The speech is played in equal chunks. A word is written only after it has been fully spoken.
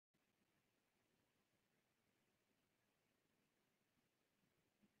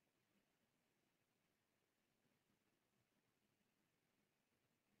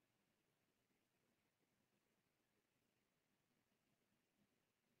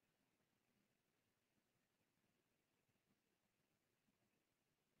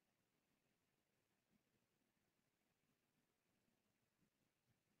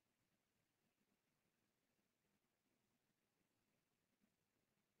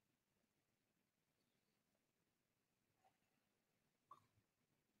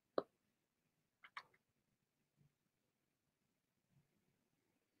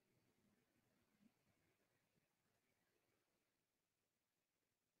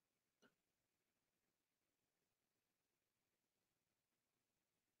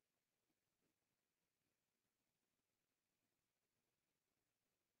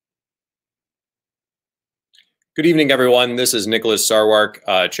Good evening, everyone. This is Nicholas Sarwark,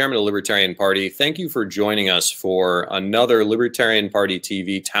 Chairman of the Libertarian Party. Thank you for joining us for another Libertarian Party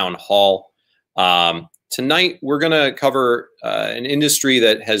TV Town Hall. Tonight, we're going to cover an industry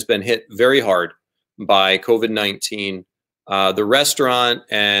that has been hit very hard by COVID-19. The restaurant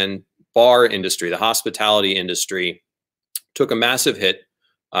and bar industry, the hospitality industry, took a massive hit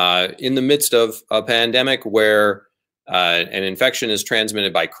in the midst of a pandemic where an infection is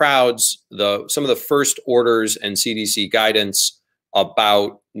transmitted by crowds. Some of the first orders and CDC guidance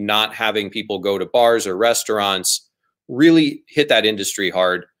about not having people go to bars or restaurants really hit that industry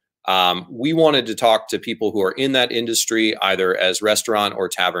hard. We wanted to talk to people who are in that industry, either as restaurant or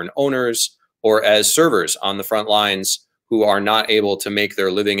tavern owners or as servers on the front lines who are not able to make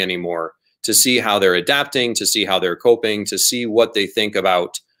their living anymore, to see how they're adapting, to see how they're coping, to see what they think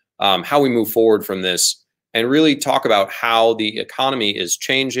about how we move forward from this, and really talk about how the economy is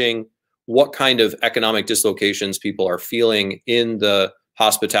changing, what kind of economic dislocations people are feeling in the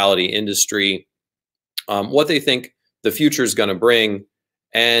hospitality industry, what they think the future is going to bring,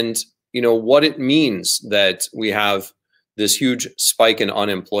 and what it means that we have this huge spike in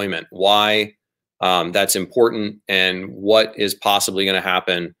unemployment, why that's important, and what is possibly going to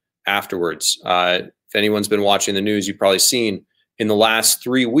happen afterwards. If anyone's been watching the news, you've probably seen in the last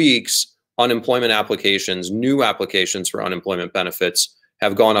 3 weeks, unemployment applications, new applications for unemployment benefits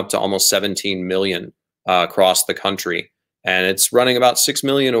have gone up to almost 17 million across the country. And it's running about 6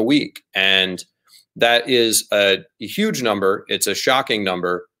 million a week. And that is a huge number. It's a shocking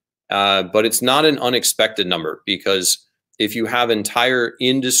number, but it's not an unexpected number, because if you have entire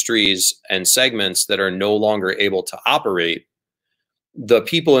industries and segments that are no longer able to operate, the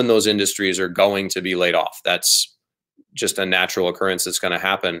people in those industries are going to be laid off. That's just a natural occurrence that's going to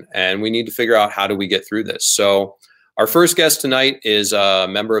happen. And we need to figure out, how do we get through this? So our first guest tonight is a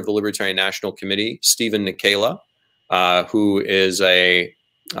member of the Libertarian National Committee, Stephen Nicola, who is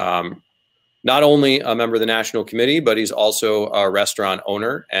not only a member of the National Committee, but he's also a restaurant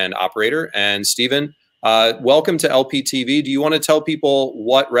owner and operator. And Stephen, welcome to LPTV. Do you want to tell people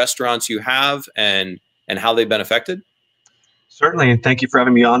what restaurants you have and how they've been affected? Certainly, and thank you for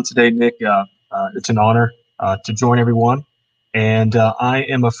having me on today, Nick. It's an honor to join everyone. And I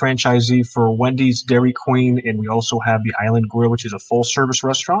am a franchisee for Wendy's, Dairy Queen, and we also have the Island Grill, which is a full-service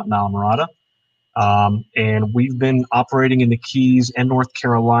restaurant in Alamorada. And we've been operating in the Keys and North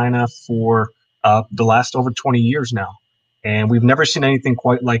Carolina for the last over 20 years now. And we've never seen anything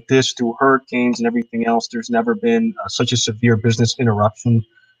quite like this. Through hurricanes and everything else, there's never been such a severe business interruption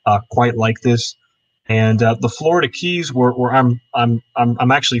quite like this. And the Florida Keys, where I'm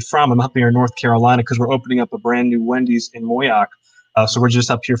actually from, I'm up here in North Carolina because we're opening up a brand new Wendy's in Moyock. So we're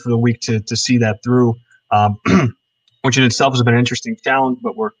just up here for the week to see that through, which in itself has been an interesting challenge.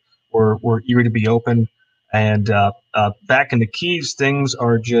 But we're eager to be open. And back in the Keys, things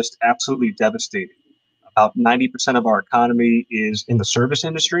are just absolutely devastating. About 90% of our economy is in the service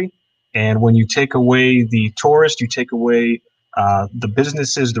industry, and when you take away the tourists, you take away the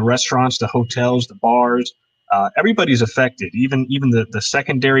businesses, the restaurants, the hotels, the bars, everybody's affected. Even the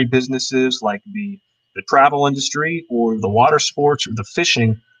secondary businesses like the travel industry or the water sports or the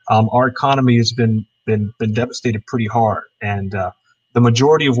fishing. Our economy has been devastated pretty hard, and the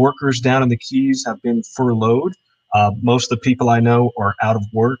majority of workers down in the Keys have been furloughed. Most of the people I know are out of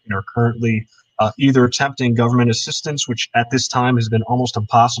work and are currently either attempting government assistance, which at this time has been almost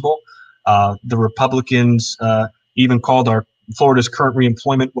impossible. The Republicans even called our Florida's current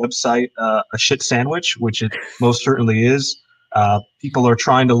reemployment website a shit sandwich, which it most certainly is. People are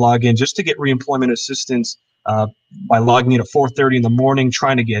trying to log in just to get reemployment assistance by logging in at 4:30 in the morning,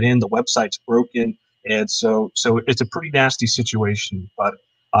 trying to get in. The website's broken, and so it's a pretty nasty situation. But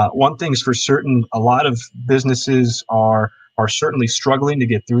one thing's for certain: a lot of businesses are certainly struggling to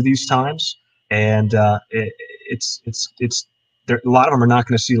get through these times, and a lot of them are not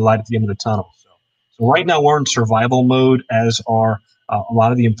going to see the light at the end of the tunnel. So right now we're in survival mode, as are a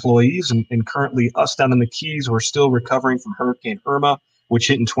lot of the employees, and currently us down in the Keys, we're still recovering from Hurricane Irma, which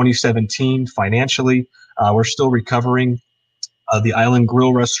hit in 2017 financially. We're still recovering. The Island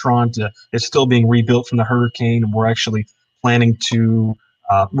Grill restaurant is still being rebuilt from the hurricane, and we're actually planning to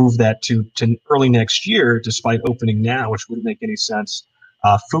move that to early next year, despite opening now, which wouldn't make any sense.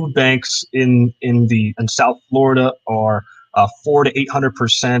 Food banks in South Florida are 400 to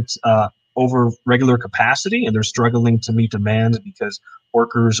 800% over regular capacity, and they're struggling to meet demand because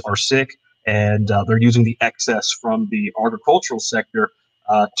workers are sick, and they're using the excess from the agricultural sector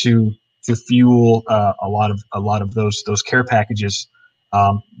to fuel a lot of those care packages.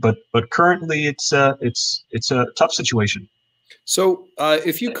 But currently it's a tough situation. So,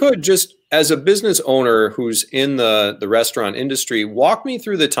 if you could, just as a business owner who's in the restaurant industry, walk me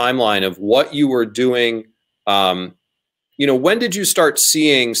through the timeline of what you were doing. When did you start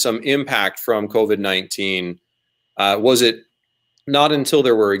seeing some impact from COVID-19? Was it not until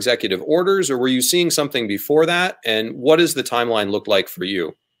there were executive orders, or were you seeing something before that? And what does the timeline look like for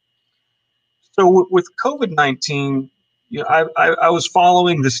you? So with COVID-19, I was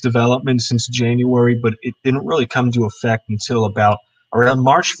following this development since January, but it didn't really come to effect until about around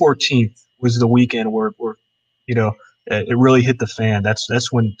March 14th was the weekend where it really hit the fan.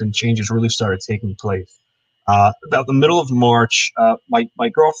 That's when the changes really started taking place. About the middle of March, my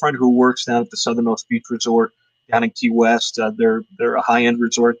girlfriend, who works down at the Southernmost Beach Resort down in Key West, they're a high-end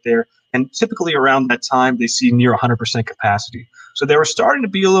resort there, and typically around that time they see near 100% capacity. So they were starting to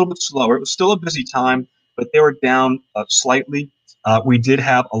be a little bit slower. It was still a busy time, but they were down slightly. We did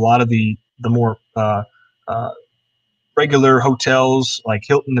have a lot of the more regular hotels like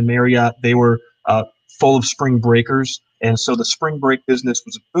Hilton and Marriott. They were full of spring breakers, and so the spring break business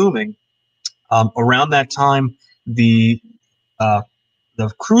was booming. Around that time, the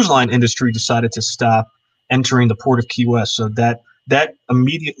cruise line industry decided to stop entering the port of Key West, so that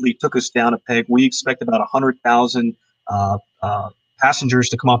immediately took us down a peg. We expect about 100,000 passengers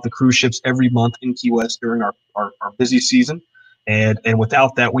to come off the cruise ships every month in Key West during our busy season, and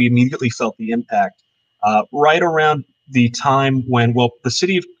without that, we immediately felt the impact. Right around the time when,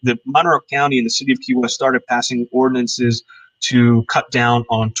 the Monroe County and the city of Key West started passing ordinances to cut down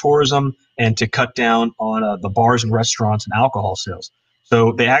on tourism and to cut down on the bars and restaurants and alcohol sales.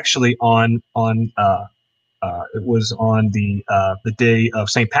 So they actually it was on the day of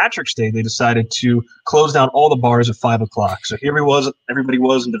St. Patrick's Day, they decided to close down all the bars at 5 o'clock. So here everybody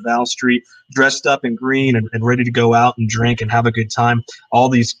was in DeVal Street, dressed up in green and ready to go out and drink and have a good time. All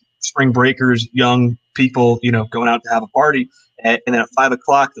these spring breakers, young people, going out to have a party. And then at 5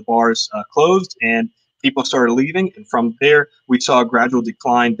 o'clock, the bars closed and people started leaving. And from there, we saw a gradual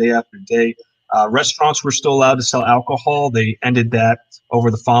decline day after day. Restaurants were still allowed to sell alcohol. They ended that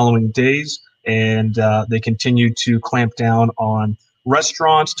over the following days. And they continued to clamp down on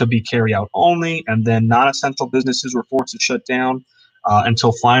restaurants to be carry-out only, and then non-essential businesses were forced to shut down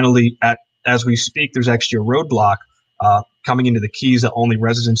until finally, as we speak, there's actually a roadblock coming into the Keys that only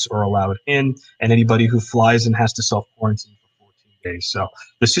residents are allowed in, and anybody who flies in has to self-quarantine for 14 days. So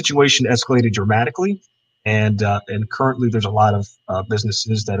the situation escalated dramatically, and currently there's a lot of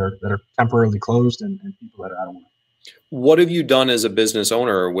businesses that are temporarily closed and people that are out of work. What have you done as a business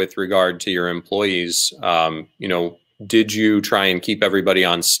owner with regard to your employees? Did you try and keep everybody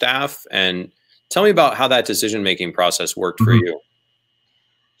on staff? And tell me about how that decision-making process worked for you.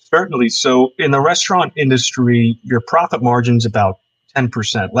 Certainly. So in the restaurant industry, your profit margin's about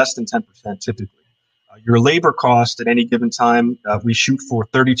 10%, less than 10% typically. Your labor cost at any given time, we shoot for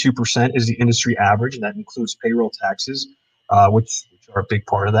 32% is the industry average, and that includes payroll taxes, which are a big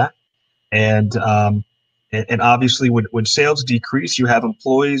part of that. And obviously, when sales decrease, you have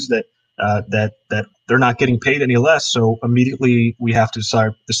employees that they're not getting paid any less. So immediately we have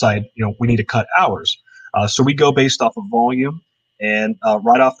to decide we need to cut hours. So we go based off of volume, and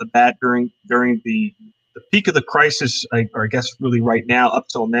right off the bat during the peak of the crisis, or I guess really right now, up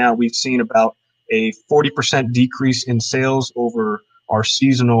till now, we've seen about a 40% decrease in sales over our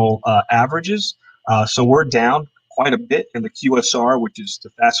seasonal averages. So we're down quite a bit in the QSR, which is the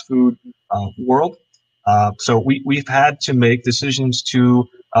fast food world. So we've had to make decisions to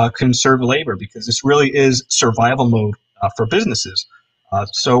conserve labor because this really is survival mode for businesses.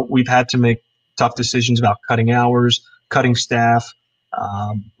 So we've had to make tough decisions about cutting hours, cutting staff,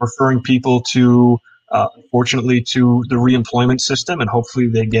 referring people unfortunately, to the reemployment system, and hopefully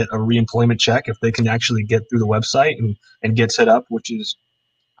they get a reemployment check if they can actually get through the website and get set up, which is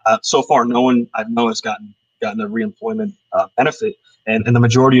so far no one I know has gotten a reemployment benefit. And the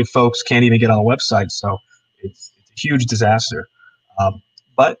majority of folks can't even get on the website, so it's a huge disaster.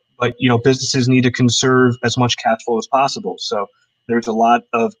 But businesses need to conserve as much cash flow as possible. So there's a lot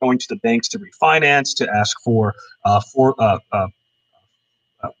of going to the banks to refinance, to ask for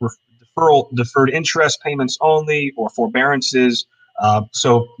deferred interest payments only, or forbearances.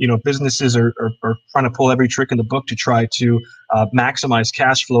 So businesses are trying to pull every trick in the book to try to maximize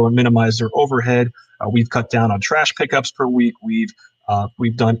cash flow and minimize their overhead. We've cut down on trash pickups per week. We've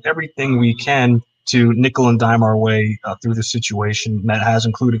done everything we can to nickel and dime our way through the situation. That has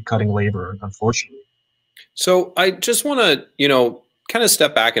included cutting labor, unfortunately. So I just want to, kind of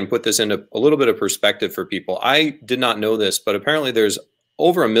step back and put this into a little bit of perspective for people. I did not know this, but apparently there's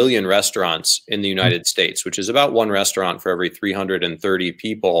over 1 million restaurants in the United States, which is about one restaurant for every 330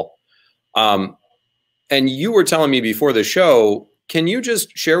 people. And you were telling me before the show, can you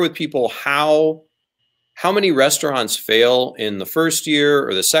just share with people how many restaurants fail in the first year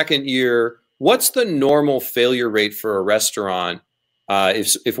or the second year? What's the normal failure rate for a restaurant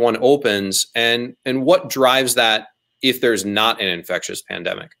if one opens, and what drives that if there's not an infectious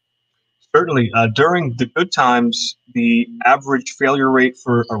pandemic? Certainly. During the good times, the average failure rate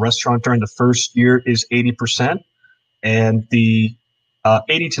for a restaurant during the first year is 80%, and the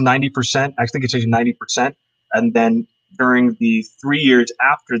 80 to 90%, I think it's 90%, and then during the 3 years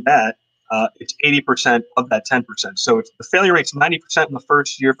after that, it's 80% of that 10%. So it's, the failure rate's 90% in the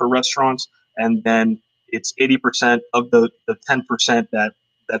first year for restaurants, and then it's 80% of the 10% that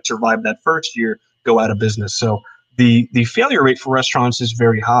survived that first year go out of business. So the failure rate for restaurants is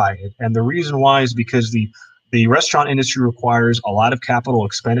very high, and the reason why is because the restaurant industry requires a lot of capital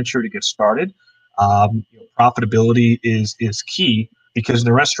expenditure to get started. Profitability is key, because in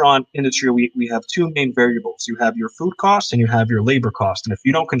the restaurant industry we have two main variables. You have your food costs and you have your labor cost, and if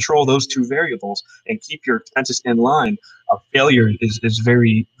you don't control those two variables and keep your expenses in line, failure is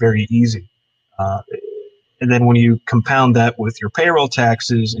very, very easy. And then when you compound that with your payroll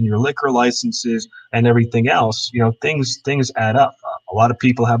taxes and your liquor licenses and everything else, things add up. A lot of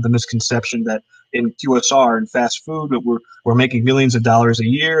people have the misconception that in QSR and fast food that we're making millions of dollars a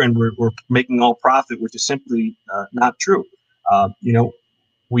year and we're making all profit, which is simply not true.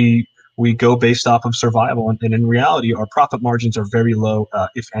 We go based off of survival, and in reality, our profit margins are very low,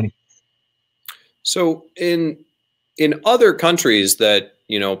 if any. So in other countries that,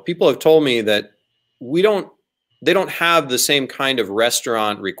 people have told me that they don't have the same kind of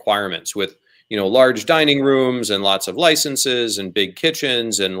restaurant requirements with, large dining rooms and lots of licenses and big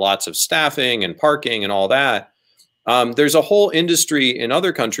kitchens and lots of staffing and parking and all that. There's a whole industry in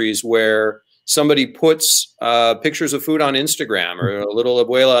other countries where somebody puts pictures of food on Instagram, or a little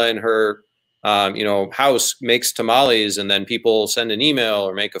abuela in her, house makes tamales, and then people send an email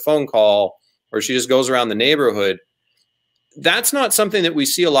or make a phone call, or she just goes around the neighborhood. That's not something that we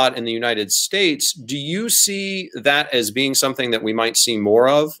see a lot in the United States. Do you see that as being something that we might see more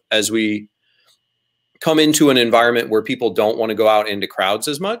of as we come into an environment where people don't want to go out into crowds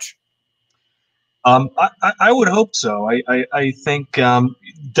as much? I would hope so. I think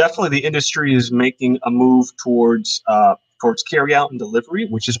definitely the industry is making a move towards carry out and delivery,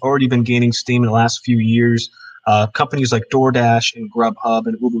 which has already been gaining steam in the last few years. Companies like DoorDash and Grubhub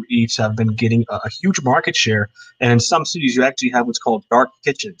and Uber Eats have been getting a huge market share. And in some cities, you actually have what's called dark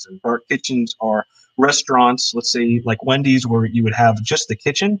kitchens. And dark kitchens are restaurants, let's say like Wendy's, where you would have just the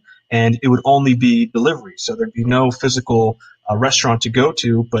kitchen and it would only be delivery. So there'd be no physical restaurant to go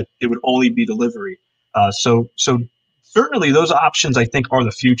to, but it would only be delivery. So certainly those options, I think, are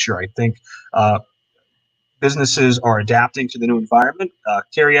the future. I think businesses are adapting to the new environment.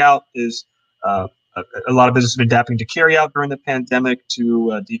 Carry out is a lot of businesses have been adapting to carry out during the pandemic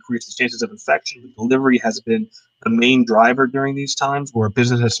to decrease the chances of infection. But delivery has been the main driver during these times, where a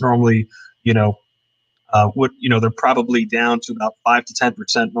business that's normally, they're probably down to about 5 to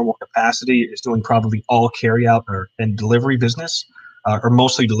 10% normal capacity, is doing probably all carry out and delivery business, or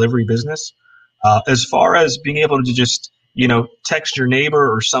mostly delivery business. As far as being able to just, text your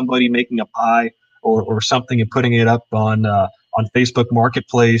neighbor or somebody making a pie or something and putting it up on Facebook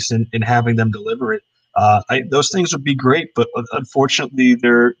Marketplace and having them deliver it, those things would be great. But unfortunately,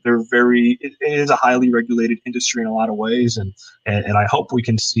 it is a highly regulated industry in a lot of ways, and I hope we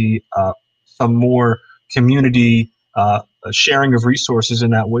can see some more community sharing of resources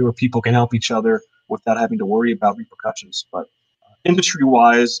in that way, where people can help each other without having to worry about repercussions. But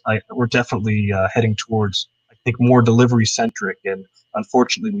industry-wise, we're definitely heading towards, I think, more delivery-centric, and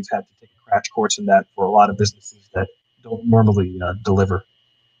unfortunately, we've had to take a crash course in that for a lot of businesses that don't normally deliver.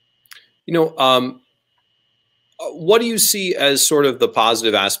 What do you see as sort of the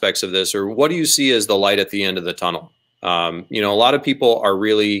positive aspects of this, or what do you see as the light at the end of the tunnel? A lot of people are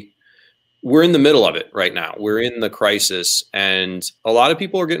we're in the middle of it right now. We're in the crisis, and a lot of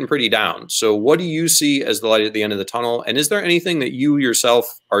people are getting pretty down. So what do you see as the light at the end of the tunnel? And is there anything that you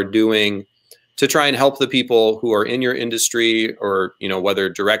yourself are doing to try and help the people who are in your industry, or, whether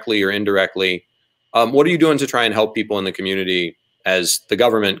directly or indirectly? What are you doing to try and help people in the community as the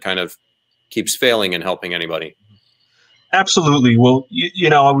government kind of keeps failing in helping anybody? Absolutely. Well,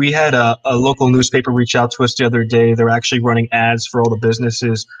 we had a local newspaper reach out to us the other day. They're actually running ads for all the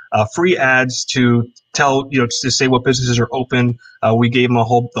businesses, free ads to tell, to say what businesses are open. We gave them the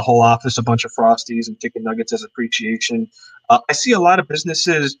whole office a bunch of Frosties and chicken nuggets as appreciation. I see a lot of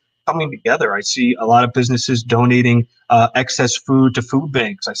businesses coming together. I see a lot of businesses donating excess food to food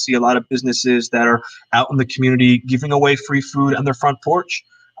banks. I see a lot of businesses that are out in the community giving away free food on their front porch.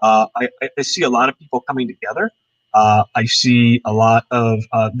 I see a lot of people coming together. I see a lot of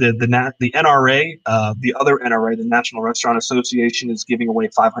the NRA, the other NRA, the National Restaurant Association, is giving away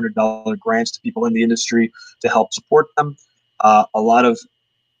 $500 grants to people in the industry to help support them. A lot of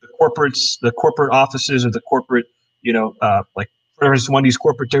the corporate offices, or the corporate, like for instance, Wendy's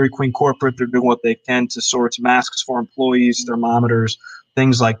corporate, Dairy Queen corporate, they're doing what they can to source masks for employees, thermometers,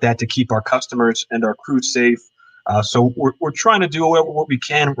 things like that to keep our customers and our crew safe. So we're trying to do what we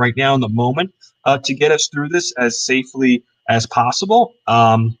can right now in the moment to get us through this as safely as possible.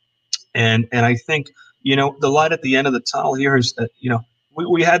 And I think, the light at the end of the tunnel here is that,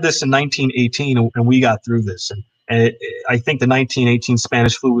 we had this in 1918 and we got through this. And I think the 1918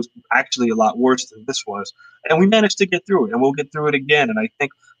 Spanish flu was actually a lot worse than this was. And we managed to get through it, and we'll get through it again. And I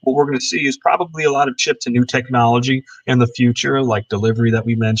think what we're going to see is probably a lot of shift to new technology in the future, like delivery that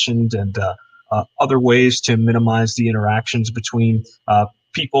we mentioned, and other ways to minimize the interactions between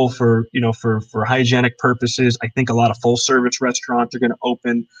people for hygienic purposes. I think a lot of full service restaurants are going to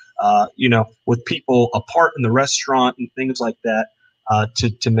open, with people apart in the restaurant and things like that,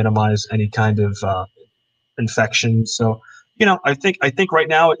 to minimize any kind of infection. So, I think right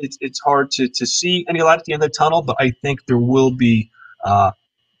now it's hard to see any light at the end of the tunnel, but I think there will be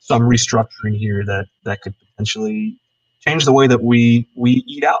some restructuring here that could potentially change the way that we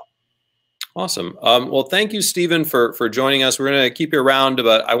eat out. Awesome. Well, thank you, Stephen, for joining us. We're going to keep you around,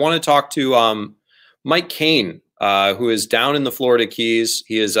 but I want to talk to Mike Kane, who is down in the Florida Keys.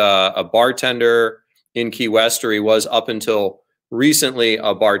 He is a bartender in Key West, or he was up until recently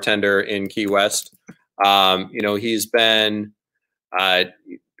a bartender in Key West. He's been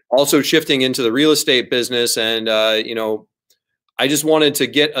also shifting into the real estate business, and I just wanted to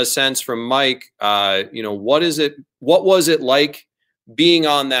get a sense from Mike. What was it like being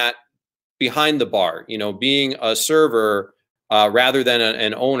on that behind the bar, being a server rather than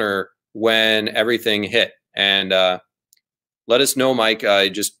an owner when everything hit? And let us know, Mike.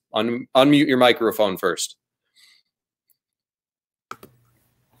 Just unmute your microphone first.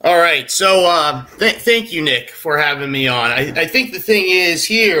 All right. So thank you, Nick, for having me on. I think the thing is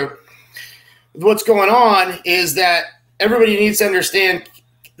here, what's going on is that everybody needs to understand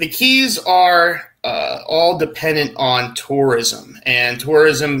the Keys are all dependent on tourism, and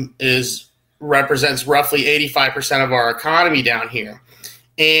tourism represents roughly 85% of our economy down here.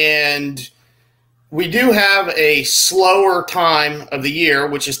 And we do have a slower time of the year,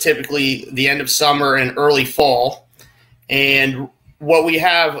 which is typically the end of summer and early fall. And what we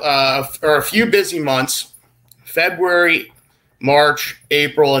have are a few busy months, February, March,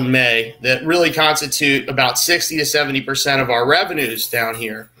 April, and May, that really constitute about 60 to 70% of our revenues down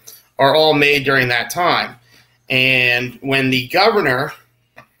here are all made during that time. And when the governor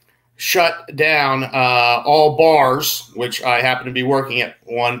shut down all bars, which I happen to be working at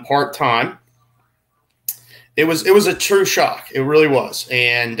one part-time, it was a true shock. It really was.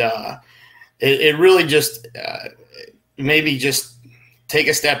 And it really just maybe just take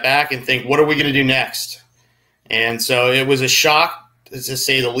a step back and think, what are we going to do next? And so it was a shock, to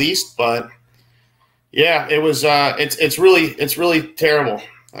say the least. But yeah, it was. It's really terrible.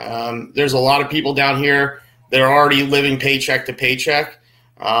 There's a lot of people down here that are already living paycheck to paycheck.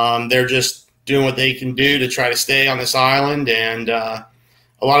 They're just doing what they can do to try to stay on this island, and a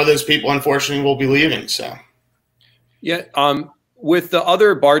lot of those people, unfortunately, will be leaving. So, yeah. With the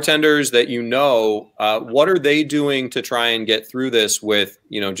other bartenders that what are they doing to try and get through this with,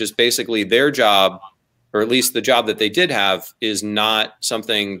 just basically their job, or at least the job that they did have, is not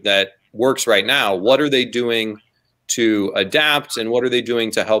something that works right now? What are they doing to adapt, and what are they doing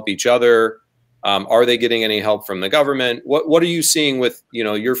to help each other? Are they getting any help from the government? What are you seeing with,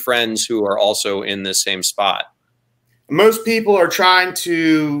 your friends who are also in this same spot? Most people are trying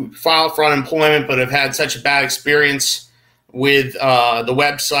to file for unemployment, but have had such a bad experience with the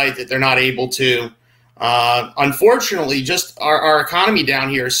website that they're not able to. Unfortunately, just our economy down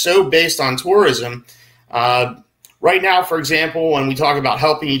here is so based on tourism. Right now, for example, when we talk about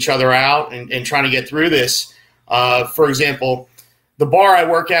helping each other out and trying to get through this, for example, the bar I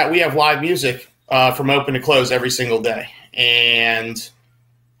work at, we have live music from open to close every single day. And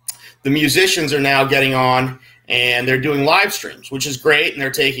the musicians are now getting on, and they're doing live streams, which is great, and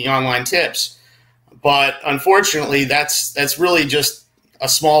they're taking online tips. But unfortunately, that's really just a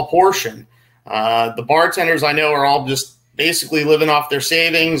small portion. The bartenders I know are all just basically living off their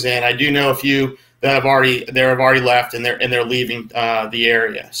savings, and I do know a few that have already left, and they're leaving the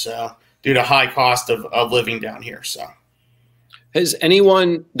area. So due to high cost of living down here. So has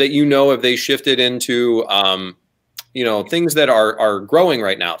anyone that have they shifted into things that are growing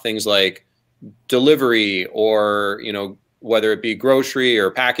right now, things like delivery or whether it be grocery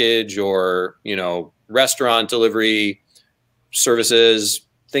or package or, you know, restaurant delivery services,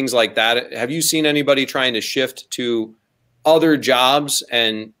 things like that. Have you seen anybody trying to shift to other jobs?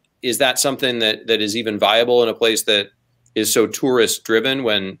 And is that something that is even viable in a place that is so tourist driven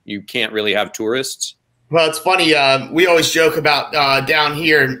when you can't really have tourists? Well, it's funny. We always joke about down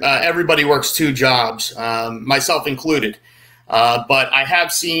here, everybody works two jobs, myself included. But I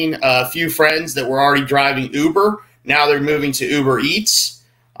have seen a few friends that were already driving Uber. Now they're moving to Uber Eats.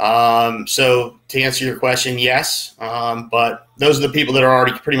 So to answer your question, yes. But those are the people that are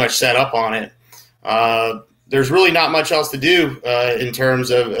already pretty much set up on it. There's really not much else to do in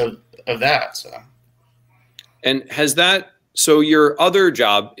terms of that. So. And has that, so your other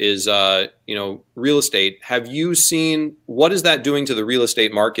job is, you know, real estate. Have you seen, what is that doing to the real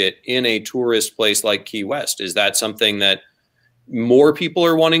estate market in a tourist place like Key West? Is that something that more people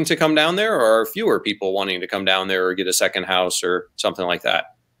are wanting to come down there, or are fewer people wanting to come down there or get a second house or something like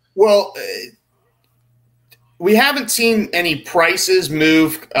that? Well, we haven't seen any prices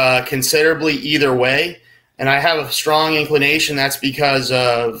move considerably either way. And I have a strong inclination that's because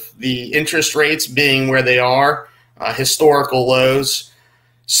of the interest rates being where they are, historical lows.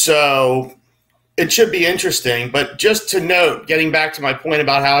 So it should be interesting. But just to note, getting back to my point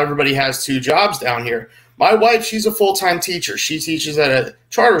about how everybody has two jobs down here, my wife, she's a full-time teacher. She teaches at a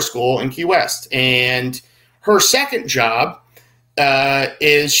charter school in Key West. And her second job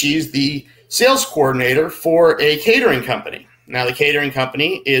is she's the sales coordinator for a catering company. Now, the catering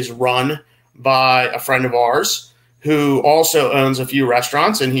company is run by a friend of ours who also owns a few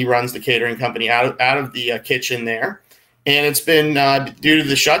restaurants, and he runs the catering company out of the kitchen there. And it's been due to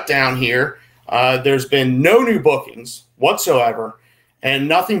the shutdown here, there's been no new bookings whatsoever and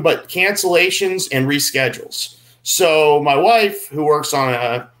nothing but cancellations and reschedules. So my wife, who works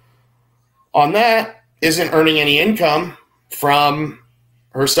on that, isn't earning any income from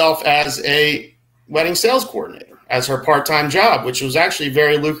herself as a wedding sales coordinator, as her part-time job, which was actually a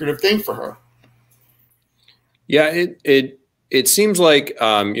very lucrative thing for her. Yeah, it seems like,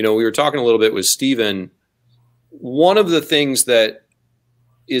 you know, we were talking a little bit with Steven. One of the things that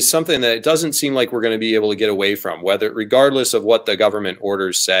is something that it doesn't seem like we're going to be able to get away from, whether regardless of what the government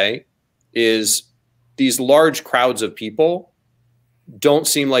orders say, is these large crowds of people don't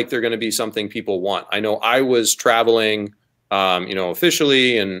seem like they're going to be something people want. I know I was traveling, you know,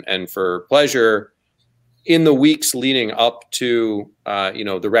 officially and for pleasure in the weeks leading up to, you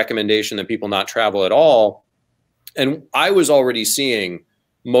know, the recommendation that people not travel at all. And I was already seeing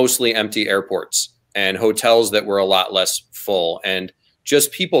mostly empty airports and hotels that were a lot less full, and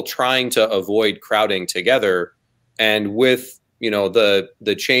just people trying to avoid crowding together. And with, you know,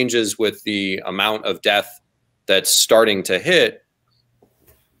 the changes with the amount of death that's starting to hit,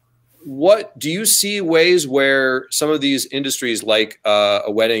 what do you see ways where some of these industries, like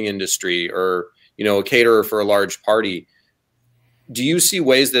a wedding industry or, you know, a caterer for a large party, do you see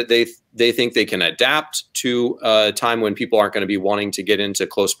ways that they think they can adapt to a time when people aren't going to be wanting to get into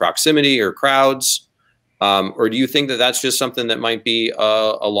close proximity or crowds? Or do you think that that's just something that might be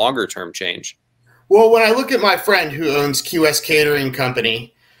a longer term change? Well, when I look at my friend who owns QS Catering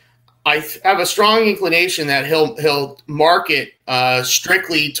Company, I have a strong inclination that he'll market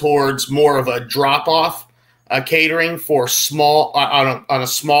strictly towards more of a drop-off catering for small on a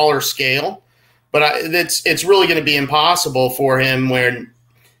smaller scale. But it's really going to be impossible for him when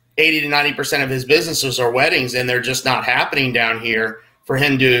 80 to 90% of his businesses are weddings, and they're just not happening down here, for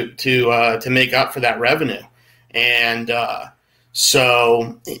him to make up for that revenue. And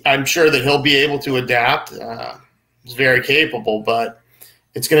so I'm sure that he'll be able to adapt. He's very capable, but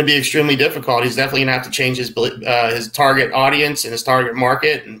it's going to be extremely difficult. He's definitely going to have to change his target audience and his target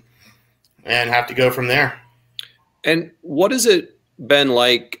market, and have to go from there. And what has it been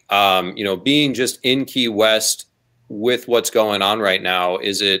like, you know, being just in Key West with what's going on right now?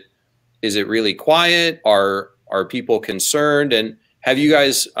 Is it really quiet? Are people concerned? And have you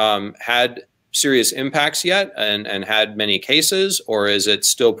guys had serious impacts yet and had many cases, or is it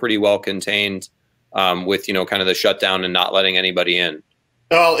still pretty well contained with, you know, kind of the shutdown and not letting anybody in?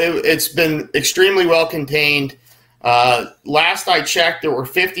 Well, it's been extremely well contained. Last I checked, there were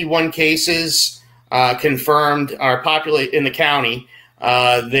 51 cases confirmed or populated in the county.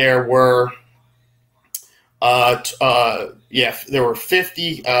 There were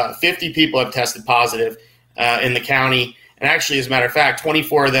 50 people have tested positive in the county. And actually, as a matter of fact,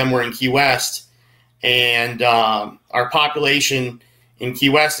 24 of them were in Key West. And our population in Key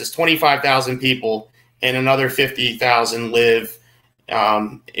West is 25,000 people, and another 50,000 live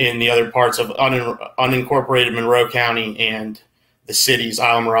in the other parts of unincorporated Monroe County and the cities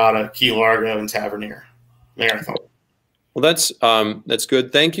Islamorada, Key Largo, and Tavernier, Marathon. Well, that's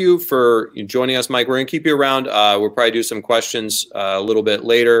good. Thank you for joining us, Mike. We're going to keep you around. We'll probably do some questions a little bit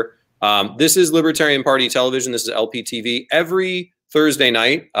later. This is Libertarian Party Television. This is LPTV. Every Thursday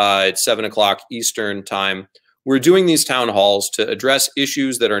night at 7 o'clock Eastern time, we're doing these town halls to address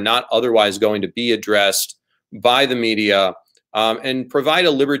issues that are not otherwise going to be addressed by the media, and provide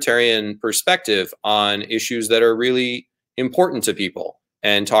a libertarian perspective on issues that are really important to people,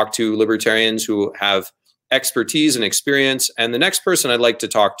 and talk to libertarians who have expertise and experience. And the next person I'd like to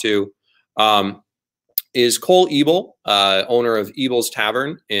talk to is Cole Ebel, owner of Ebel's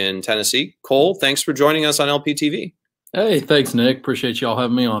Tavern in Tennessee. Cole, thanks for joining us on LPTV. Hey, thanks, Nick. Appreciate y'all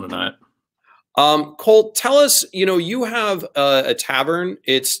having me on tonight. Cole, tell us, you have a tavern.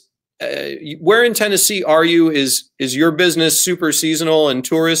 It's where in Tennessee are you? Is your business super seasonal and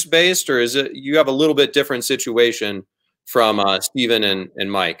tourist based, or is it you have a little bit different situation from Stephen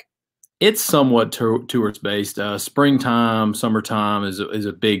and Mike? It's somewhat tourist based. Springtime, summertime is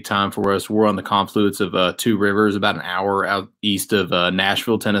a big time for us. We're on the confluence of two rivers, about an hour out east of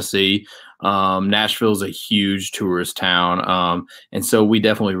Nashville, Tennessee. Nashville is a huge tourist town, and so we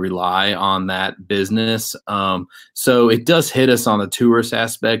definitely rely on that business. So it does hit us on the tourist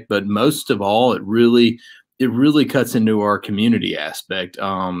aspect, but most of all, it really cuts into our community aspect.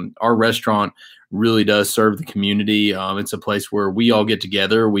 Our restaurant really does serve the community. It's a place where we all get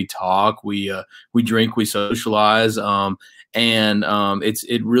together, we talk, we drink, we socialize, and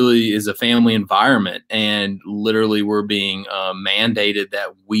it really is a family environment. And literally, we're being mandated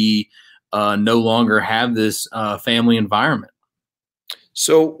that we no longer have this family environment.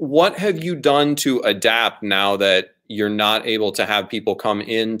 So, what have you done to adapt now that you're not able to have people come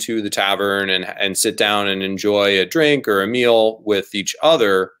into the tavern and sit down and enjoy a drink or a meal with each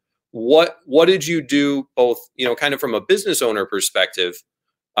other? What did you do, both, kind of from a business owner perspective,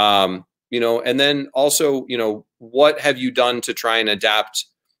 and then also, what have you done to try and adapt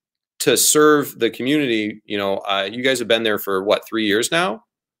to serve the community? You guys have been there for what, 3 years now?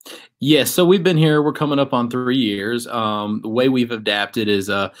 Yes, so we've been here. We're coming up on 3 years. The way we've adapted is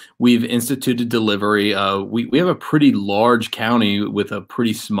we've instituted delivery. We have a pretty large county with a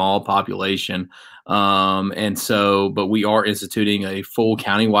pretty small population. But we are instituting a full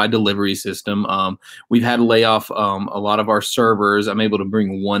countywide delivery system. We've had to lay off a lot of our servers. I'm able to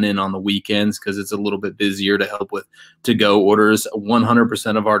bring one in on the weekends because it's a little bit busier to help with to-go orders.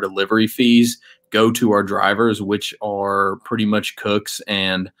 100% of our delivery fees go to our drivers, which are pretty much cooks.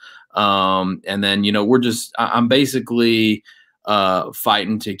 And then, I'm basically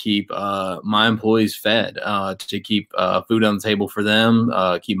fighting to keep my employees fed, to keep food on the table for them,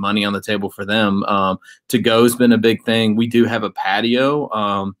 keep money on the table for them. To go has been a big thing. We do have a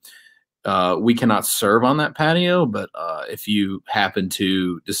patio. We cannot serve on that patio, but if you happen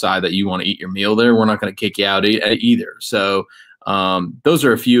to decide that you want to eat your meal there, we're not going to kick you out either. So those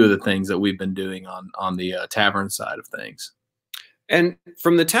are a few of the things that we've been doing on the tavern side of things. And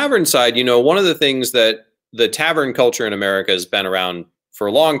from the tavern side, one of the things that the tavern culture in America has been around for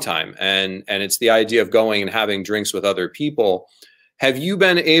a long time, and it's the idea of going and having drinks with other people. Have you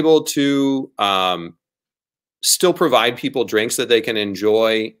been able to still provide people drinks that they can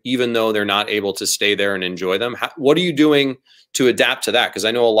enjoy, even though they're not able to stay there and enjoy them? What are you doing to adapt to that? Because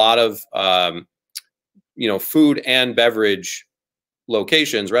I know a lot of food and beverage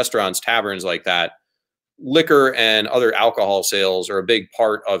locations, restaurants, taverns like that, liquor and other alcohol sales are a big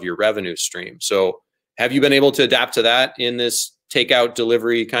part of your revenue stream. So have you been able to adapt to that in this takeout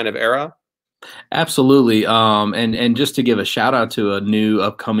delivery kind of era? Absolutely. And just to give a shout out to a new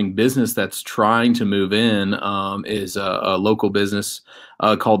upcoming business that's trying to move in, is a local business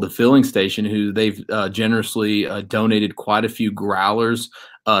called The Filling Station, who they've generously donated quite a few growlers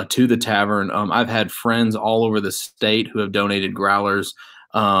to the tavern. I've had friends all over the state who have donated growlers.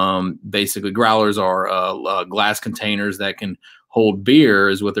 Basically, growlers are glass containers that can hold beer,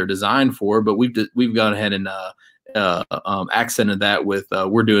 is what they're designed for. But we've gone ahead and accented that with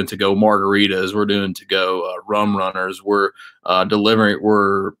we're doing to go margaritas, we're doing to go rum runners, we're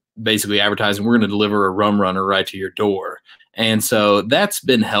basically advertising we're going to deliver a rum runner right to your door. And so that's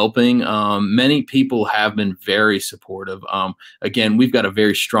been helping. Many people have been very supportive. Again, we've got a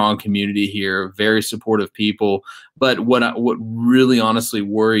very strong community here, very supportive people. But what really honestly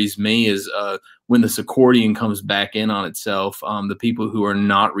worries me is when this accordion comes back in on itself, the people who are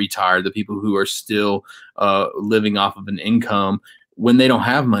not retired, the people who are still living off of an income, when they don't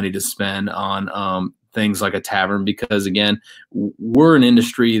have money to spend on things like a tavern, because again, we're an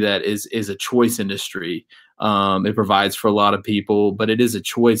industry that is a choice industry. It provides for a lot of people, but it is a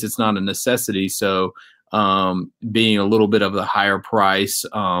choice. It's not a necessity. So being a little bit of the higher price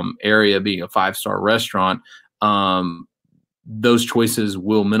area, being a 5-star restaurant, those choices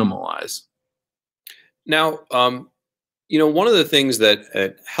will minimalize. Now, one of the things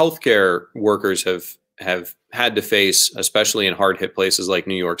that healthcare workers have had to face, especially in hard hit places like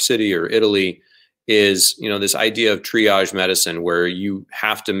New York City or Italy, is, this idea of triage medicine, where you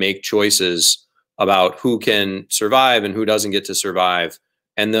have to make choices about who can survive and who doesn't get to survive,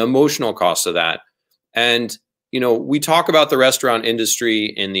 and the emotional cost of that. And, we talk about the restaurant industry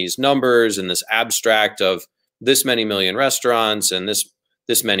in these numbers and this abstract of this many million restaurants and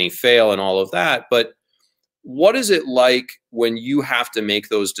this many fail and all of that. But what is it like when you have to make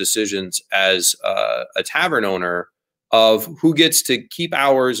those decisions as a tavern owner of who gets to keep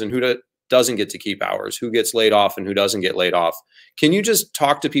hours and who doesn't get to keep hours, who gets laid off and who doesn't get laid off? Can you just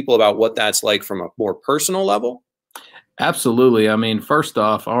talk to people about what that's like from a more personal level? Absolutely. I mean, first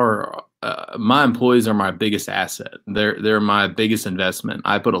off, my employees are my biggest asset. They're my biggest investment.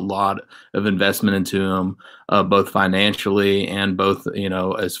 I put a lot of investment into them, both financially and both,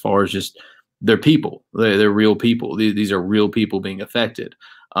 as far as just they're people. They're real people. These are real people being affected.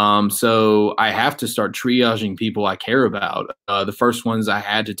 So I have to start triaging people I care about. The first ones I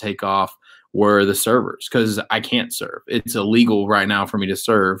had to take off were the servers, because I can't serve. It's illegal right now for me to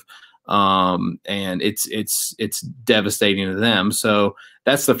serve. And it's devastating to them. So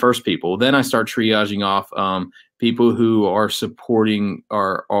that's the first people. Then I start triaging off people who are supporting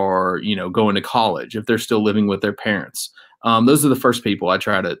or going to college if they're still living with their parents. Those are the first people I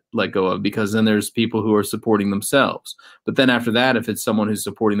try to let go of, because then there's people who are supporting themselves. But then after that, if it's someone who's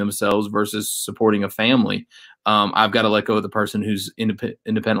supporting themselves versus supporting a family, I've got to let go of the person who's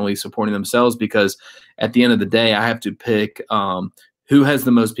independently supporting themselves, because at the end of the day, I have to pick who has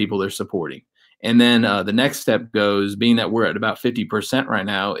the most people they're supporting. And then the next step goes, being that we're at about 50% right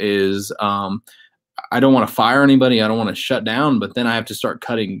now, is I don't want to fire anybody. I don't want to shut down, but then I have to start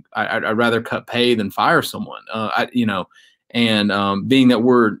cutting. I'd rather cut pay than fire someone. And being that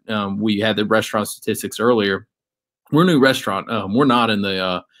we had the restaurant statistics earlier, we're a new restaurant. We're not in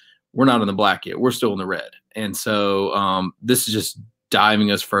the black yet. We're still in the red. And so this is just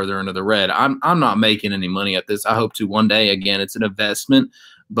diving us further into the red. I'm not making any money at this. I hope to one day. Again, it's an investment,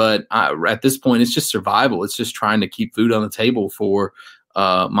 but at this point, it's just survival. It's just trying to keep food on the table for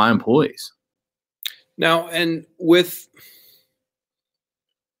my employees. Now, and with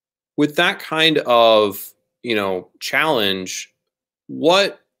that kind of challenge,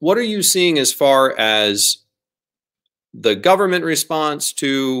 what are you seeing as far as the government response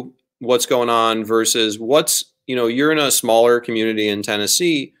to what's going on versus what's, you're in a smaller community in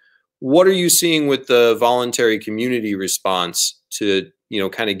Tennessee. What are you seeing with the voluntary community response to,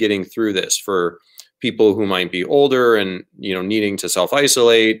 kind of getting through this for people who might be older and, needing to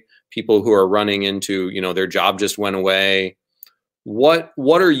self-isolate, people who are running into, their job just went away? What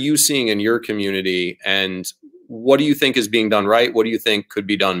are you seeing in your community, and what do you think is being done right? What do you think could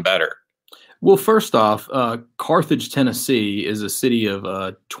be done better? Well, first off, Carthage, Tennessee is a city of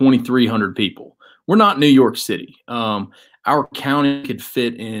 2,300 people. We're not New York City. Our county could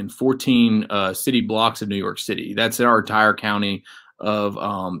fit in 14 city blocks of New York City. That's our entire county of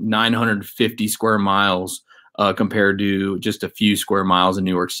 950 square miles compared to just a few square miles in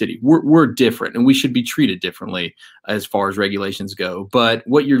New York City. We're different, and we should be treated differently as far as regulations go. But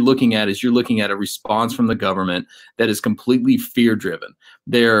what you're looking at is a response from the government that is completely fear-driven.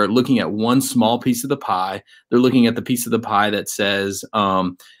 They're looking at one small piece of the pie. They're looking at the piece of the pie that says,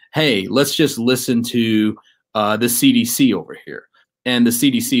 hey, let's just listen to the CDC over here. And the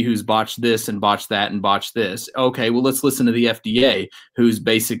CDC who's botched this and botched that and botched this. Okay, well, let's listen to the FDA, who's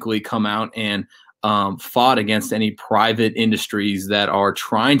basically come out and fought against any private industries that are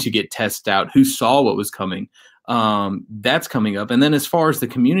trying to get tests out, who saw what was coming. That's coming up. And then as far as the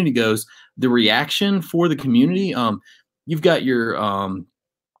community goes, the reaction for the community, you've got your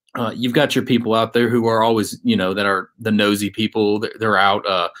people out there who are always, that are the nosy people. They're out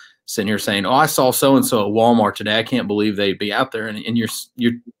sitting here saying, oh, I saw so-and-so at Walmart today. I can't believe they'd be out there. And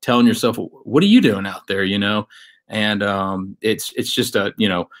you're telling yourself, what are you doing out there? And it's just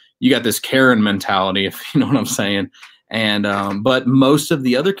you got this Karen mentality, if you know what I'm saying. And but most of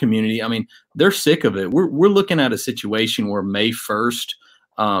the other community, I mean, they're sick of it. We're looking at a situation where May 1st,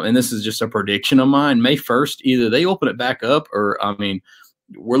 and this is just a prediction of mine, May 1st, either they open it back up, or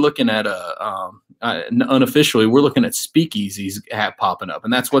we're looking at unofficially, we're looking at speakeasies popping up,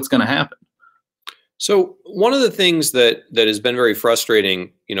 and that's what's going to happen. So one of the things that has been very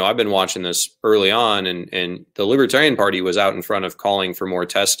frustrating, I've been watching this early on, and the Libertarian Party was out in front of calling for more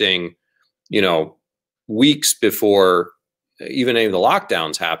testing, weeks before even any of the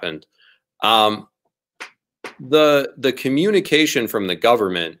lockdowns happened. The communication from the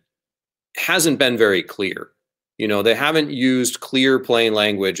government hasn't been very clear. You know, they haven't used clear, plain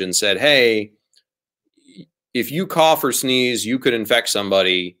language and said, hey, if you cough or sneeze, you could infect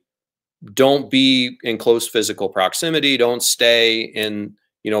somebody. Don't be in close physical proximity. Don't stay in,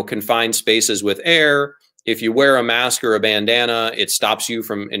 you know, confined spaces with air. If you wear a mask or a bandana, it stops you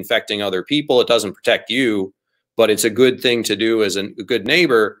from infecting other people. It doesn't protect you, but it's a good thing to do as a good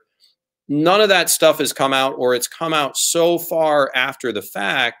neighbor. None of that stuff has come out, or it's come out so far after the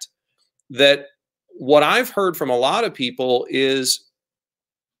fact that what I've heard from a lot of people is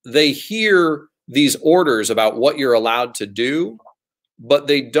they hear these orders about what you're allowed to do, but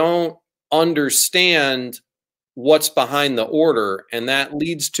they don't understand what's behind the order. And that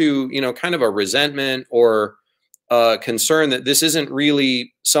leads to, you know, kind of a resentment or concern that this isn't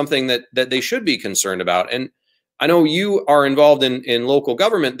really something that they should be concerned about. And I know you are involved in local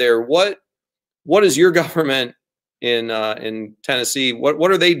government there. What is your government in Tennessee? What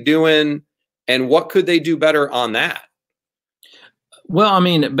are they doing, and what could they do better on that? Well, I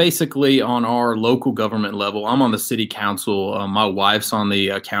mean, basically on our local government level, I'm on the city council. My wife's on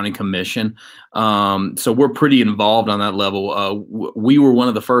the county commission. So we're pretty involved on that level. We were one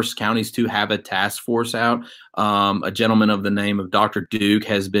of the first counties to have a task force out. A gentleman of the name of Dr. Duke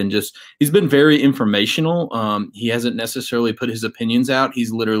has been he's been very informational. He hasn't necessarily put his opinions out.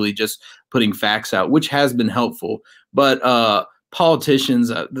 He's literally just putting facts out, which has been helpful. But politicians,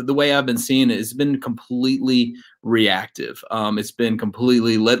 the way I've been seeing it, has been completely reactive. It's been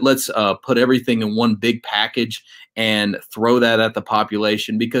completely let's put everything in one big package and throw that at the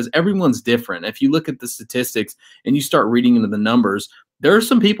population, because everyone's different. If you look at the statistics and you start reading into the numbers, there are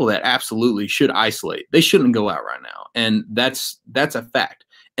some people that absolutely should isolate. They shouldn't go out right now, and that's a fact.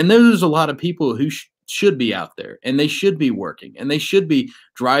 And there's a lot of people who should be out there, and they should be working, and they should be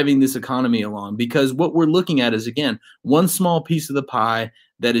driving this economy along, because what we're looking at is, again, one small piece of the pie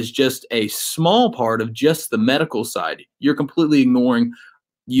that is just a small part of just the medical side. You're completely ignoring.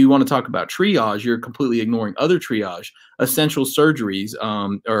 You want to talk about triage, you're completely ignoring other triage, essential surgeries,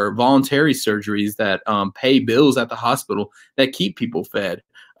 or voluntary surgeries that pay bills at the hospital that keep people fed.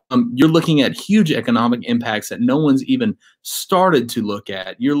 You're looking at huge economic impacts that no one's even started to look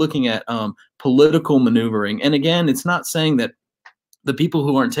at. You're looking at political maneuvering. And again, it's not saying that the people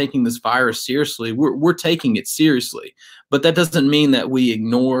who aren't taking this virus seriously, we're taking it seriously. But that doesn't mean that we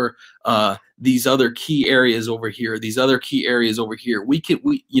ignore these other key areas over here, these other key areas over here.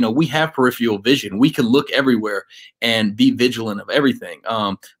 We have peripheral vision. We can look everywhere and be vigilant of everything.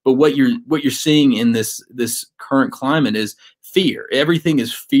 But what you're seeing in this current climate is fear. Everything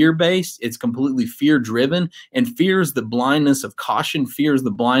is fear-based. It's completely fear-driven, and fear is the blindness of caution. Fear is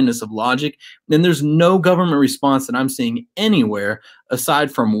the blindness of logic. And there's no government response that I'm seeing anywhere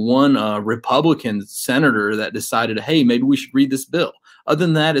aside from one Republican senator that decided, hey, maybe we should read this bill. Other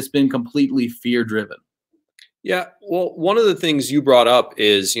than that, it's been completely fear-driven. Yeah, well, one of the things you brought up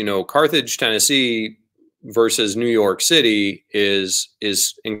is, you know, Carthage, Tennessee versus New York City is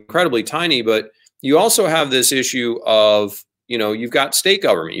incredibly tiny, but you also have this issue of, you know, you've got state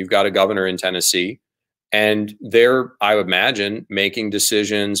government, you've got a governor in Tennessee, and they're, I would imagine, making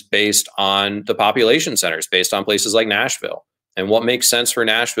decisions based on the population centers, based on places like Nashville and what makes sense for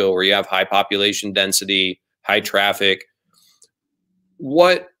Nashville, where you have high population density, high traffic.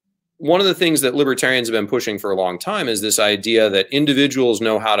 One of the things that libertarians have been pushing for a long time is this idea that individuals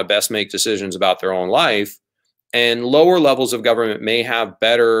know how to best make decisions about their own life, and lower levels of government may have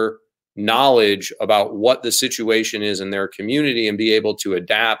better knowledge about what the situation is in their community and be able to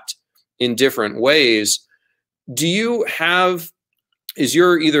adapt in different ways. Is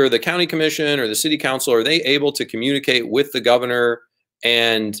either the county commission or the city council, are they able to communicate with the governor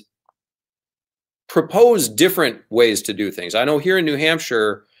and propose different ways to do things? I know here in New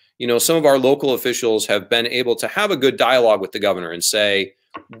Hampshire, you know, some of our local officials have been able to have a good dialogue with the governor and say,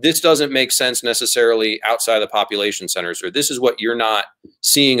 this doesn't make sense necessarily outside the population centers, or this is what you're not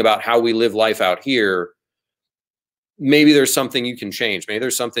seeing about how we live life out here. Maybe there's something you can change. Maybe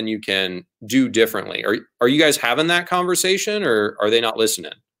there's something you can do differently. Are you guys having that conversation, or are they not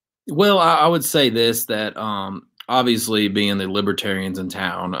listening? Well, I would say this, that obviously, being the Libertarians in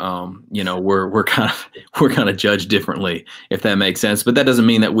town, you know, we're kind of judged differently, if that makes sense. But that doesn't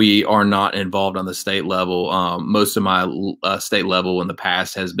mean that we are not involved on the state level. Most of my state level in the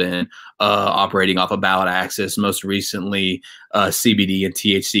past has been operating off of ballot access. Most recently, CBD and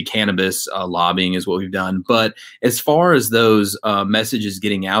THC cannabis lobbying is what we've done. But as far as those messages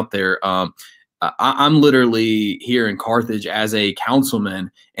getting out there, I'm literally here in Carthage as a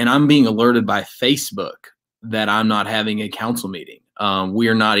councilman, and I'm being alerted by Facebook that I'm not having a council meeting. We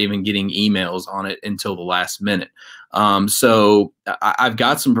are not even getting emails on it until the last minute. So I've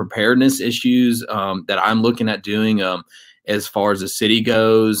got some preparedness issues that I'm looking at doing. As far as the city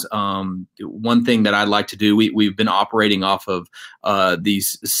goes, one thing that I'd like to do, we've been operating off of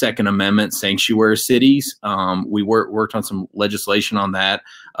these Second Amendment sanctuary cities. We worked on some legislation on that.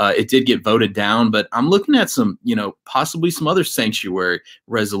 It did get voted down, but I'm looking at some, possibly some other sanctuary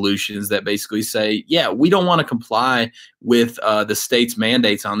resolutions that basically say, yeah, we don't want to comply with the state's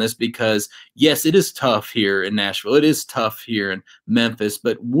mandates on this because, yes, it is tough here in Nashville. It is tough here in Memphis,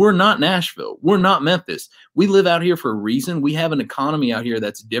 but we're not Nashville. We're not Memphis. We live out here for a reason. We have an economy out here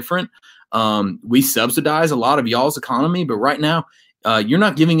that's different. We subsidize a lot of y'all's economy, but right now, you're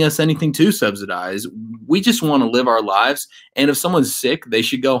not giving us anything to subsidize. We just want to live our lives. And if someone's sick, they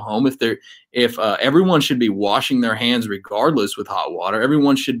should go home. If everyone should be washing their hands regardless with hot water,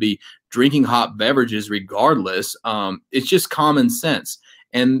 everyone should be drinking hot beverages regardless. It's just common sense.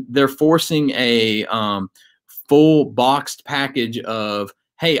 And they're forcing a full boxed package of,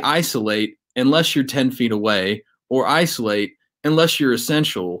 hey, isolate unless you're 10 feet away, or isolate unless you're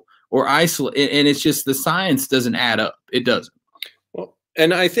essential, or isolate. And it's just the science doesn't add up. It doesn't. Well,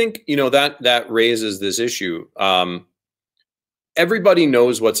 and I think, that raises this issue. Everybody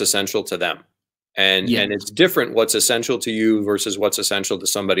knows what's essential to them. And it's different what's essential to you versus what's essential to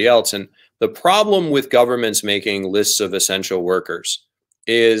somebody else. And the problem with governments making lists of essential workers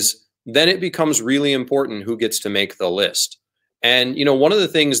is then it becomes really important who gets to make the list. And, one of the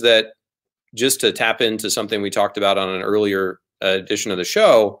things that, just to tap into something we talked about on an earlier edition of the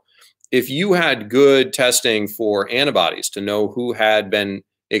show, if you had good testing for antibodies to know who had been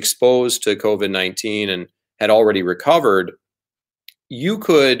exposed to COVID-19 and had already recovered, you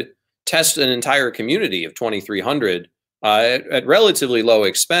could test an entire community of 2,300 at relatively low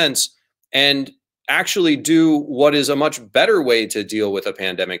expense and actually do what is a much better way to deal with a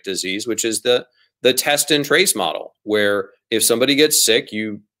pandemic disease, which is the test and trace model, where if somebody gets sick,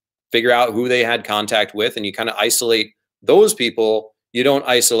 you figure out who they had contact with and you kind of isolate those people. You don't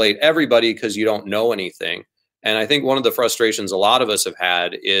isolate everybody because you don't know anything. And I think one of the frustrations a lot of us have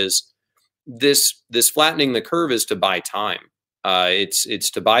had is this flattening the curve is to buy time.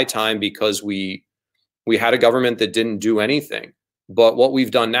 It's to buy time because we had a government that didn't do anything. But what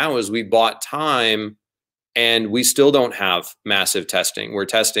we've done now is we bought time and we still don't have massive testing. We're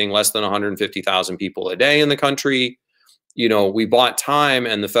testing less than 150,000 people a day in the country. We bought time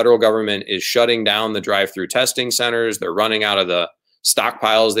and the federal government is shutting down the drive-through testing centers. They're running out of the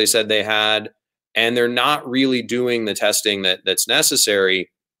stockpiles they said they had, and they're not really doing the testing that's necessary.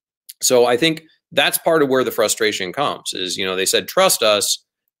 So I think that's part of where the frustration comes is, they said, trust us,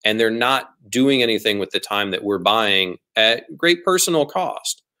 and they're not doing anything with the time that we're buying at great personal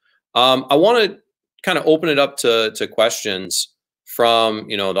cost. I want to kind of open it up to questions from,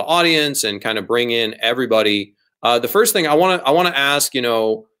 the audience and kind of bring in everybody. The first thing I want to ask,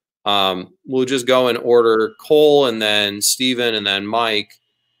 we'll just go in order: Cole and then Stephen and then Mike,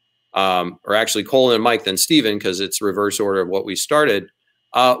 or actually Cole and Mike then Stephen, because it's reverse order of what we started.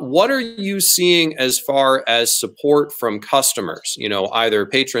 What are you seeing as far as support from customers? Either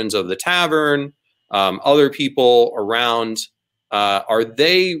patrons of the tavern, other people around. Are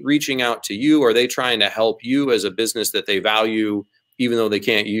they reaching out to you? Are they trying to help you as a business that they value, even though they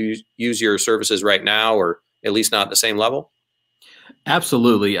can't use your services right now, or at least not at the same level?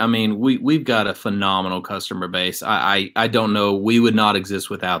 Absolutely. I mean, we've got a phenomenal customer base. I don't know. We would not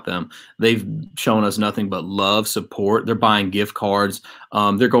exist without them. They've shown us nothing but love, support. They're buying gift cards.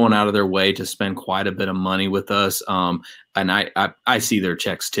 They're going out of their way to spend quite a bit of money with us. And I see their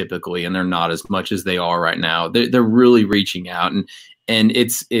checks typically, and they're not as much as they are right now. They're really reaching out, and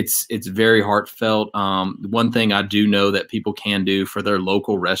it's very heartfelt. One thing I do know that people can do for their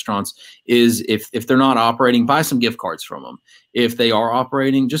local restaurants is if they're not operating, buy some gift cards from them. If they are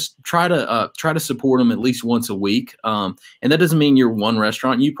operating, just try to support them at least once a week. And that doesn't mean you're one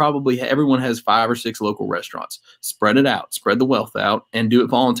restaurant. Everyone has 5 or 6 local restaurants. Spread it out, spread the wealth out, and do it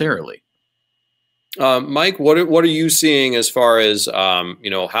voluntarily. Mike, what are you seeing as far as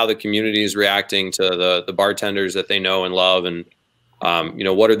how the community is reacting to the bartenders that they know and love, and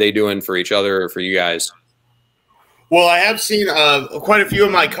what are they doing for each other or for you guys? Well, I have seen quite a few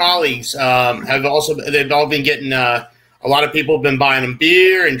of my colleagues they've all been getting a lot of people have been buying them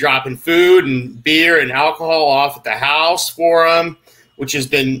beer and dropping food and beer and alcohol off at the house for them, which has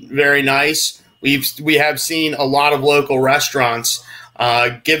been very nice. We have seen a lot of local restaurants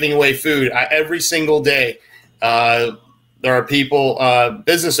giving away food every single day. There are people,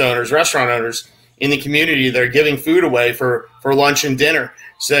 business owners, restaurant owners in the community that are giving food away for lunch and dinner.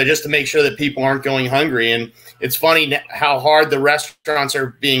 So just to make sure that people aren't going hungry. And it's funny how hard the restaurants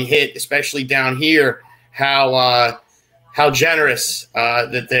are being hit, especially down here, how how generous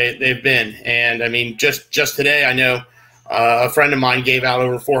that they've been. And I mean, just today, I know a friend of mine gave out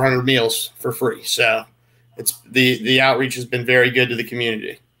over 400 meals for free. So it's the outreach has been very good to the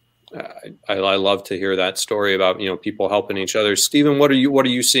community. I love to hear that story about, you know, people helping each other. Stephen, what are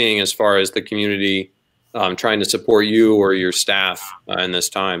you seeing as far as the community trying to support you or your staff in this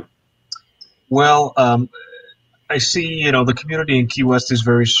time? Well, I see, you know, the community in Key West is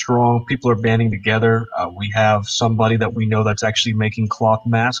very strong. People are banding together. We have somebody that we know that's actually making cloth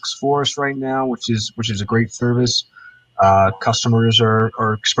masks for us right now, which is a great service. Customers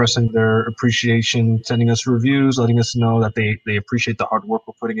are expressing their appreciation, sending us reviews, letting us know that they appreciate the hard work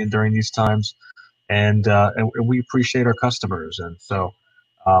we're putting in during these times, and we appreciate our customers. And so,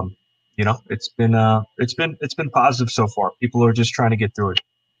 you know, it's been positive so far. People are just trying to get through it.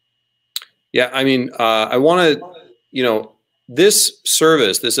 Yeah, I mean, I want to, you know, this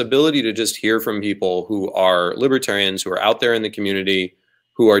service, this ability to just hear from people who are libertarians, who are out there in the community,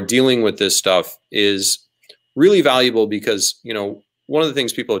 who are dealing with this stuff is really valuable because, you know, one of the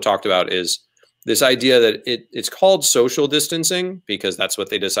things people have talked about is this idea that it's called social distancing because that's what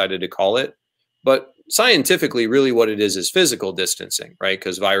they decided to call it. But scientifically, really what it is physical distancing, right?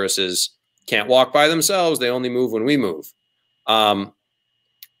 Because viruses can't walk by themselves. They only move when we move.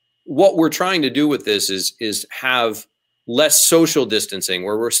 What we're trying to do with this is have less social distancing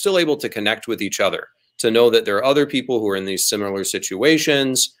where we're still able to connect with each other, to know that there are other people who are in these similar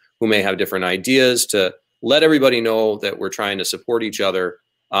situations, who may have different ideas, to let everybody know that we're trying to support each other.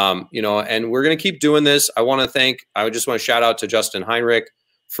 You know, and we're going to keep doing this. I just want to shout out to Justin Heinrich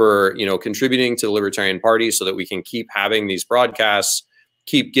for, you know, contributing to the Libertarian Party so that we can keep having these broadcasts,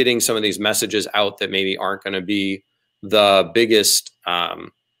 keep getting some of these messages out that maybe aren't going to be the biggest,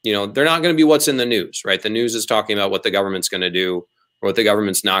 you know, they're not going to be what's in the news, right? The news is talking about what the government's going to do or what the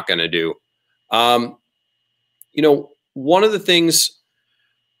government's not going to do. You know, one of the things,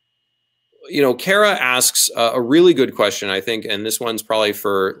 you know, Kara asks a really good question, I think, and this one's probably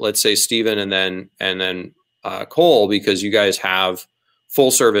for, let's say, Stephen and then Cole, because you guys have full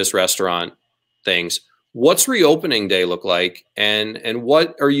service restaurant things. What's reopening day look like, and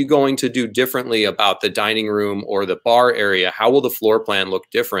what are you going to do differently about the dining room or the bar area? How will the floor plan look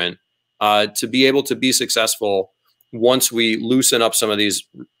different to be able to be successful once we loosen up some of these,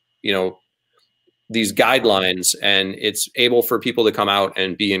 you know, these guidelines and it's able for people to come out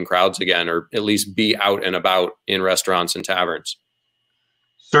and be in crowds again, or at least be out and about in restaurants and taverns?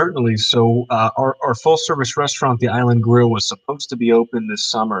 Certainly. So our full service restaurant, the Island Grill, was supposed to be open this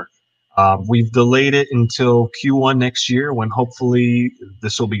summer. We've delayed it until Q1 next year when hopefully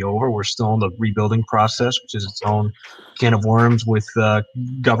this will be over. We're still in the rebuilding process, which is its own can of worms with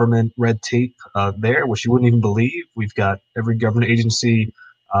government red tape there, which you wouldn't even believe. We've got every government agency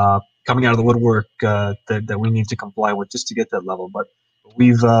coming out of the woodwork that we need to comply with just to get that level. But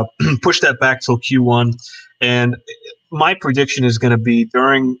we've pushed that back till Q1. And my prediction is going to be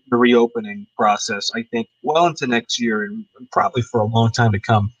during the reopening process, I think well into next year and probably for a long time to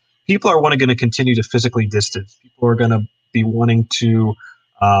come, people are going to continue to physically distance. People are going to be wanting to,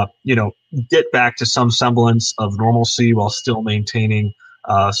 you know, get back to some semblance of normalcy while still maintaining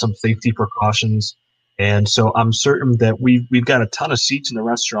some safety precautions. And so I'm certain that we've got a ton of seats in the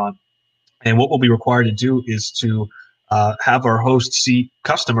restaurant. And what we'll be required to do is to have our host seat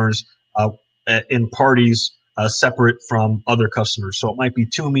customers in parties separate from other customers. So it might be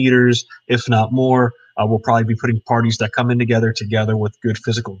 2 meters, if not more. We'll probably be putting parties that come in together with good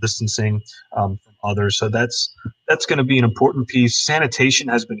physical distancing from others. So that's going to be an important piece. Sanitation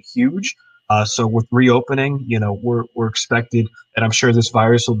has been huge. So with reopening, you know, we're expected, and I'm sure this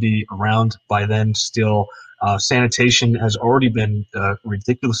virus will be around by then still. Sanitation has already been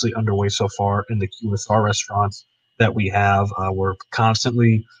ridiculously underway so far in the QSR restaurants that we have. We're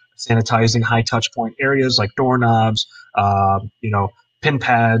constantly sanitizing high touch point areas like doorknobs, you know, pin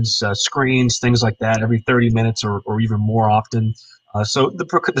pads, screens, things like that every 30 minutes or even more often. So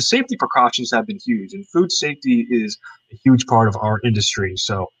the safety precautions have been huge, and food safety is a huge part of our industry.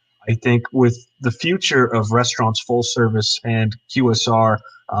 So I think with the future of restaurants, full service, and QSR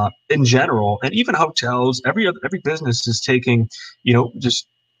in general, and even hotels, every business is taking, you know, just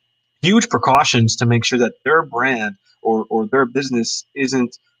huge precautions to make sure that their brand or their business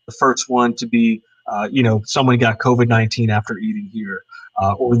isn't the first one to be, you know, someone got COVID-19 after eating here,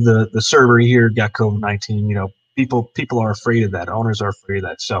 or the server here got COVID-19. You know, people are afraid of that. Owners are afraid of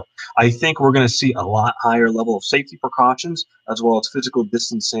that. So I think we're going to see a lot higher level of safety precautions as well as physical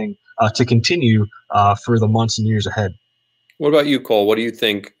distancing to continue for the months and years ahead. What about you, Cole? What do you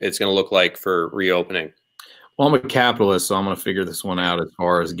think it's going to look like for reopening? Well, I'm a capitalist, so I'm going to figure this one out as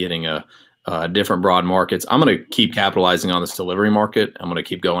far as getting a different broad markets. I'm going to keep capitalizing on this delivery market. I'm going to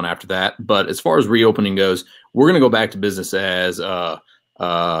keep going after that. But as far as reopening goes, we're going to go back to business as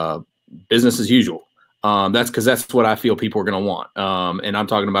usual. That's because that's what I feel people are going to want. And I'm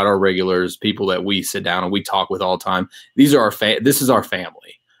talking about our regulars, people that we sit down and we talk with all the time. These are this is our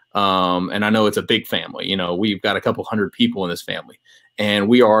family. And I know it's a big family. You know, we've got a couple hundred people in this family, and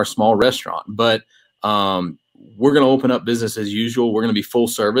we are a small restaurant, but we're going to open up business as usual. We're going to be full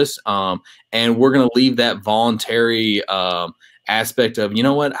service, and we're going to leave that voluntary aspect of, you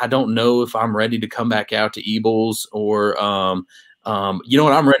know what, I don't know if I'm ready to come back out to Ebles, or you know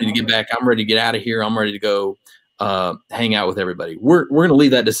what, I'm ready to get back. I'm ready to get out of here. I'm ready to go hang out with everybody. We're going to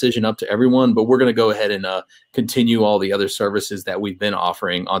leave that decision up to everyone, but we're going to go ahead and continue all the other services that we've been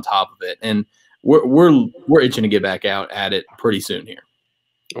offering on top of it. And we're itching to get back out at it pretty soon here.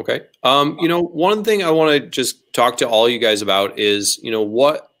 Okay. You know, one thing I want to just talk to all you guys about is, you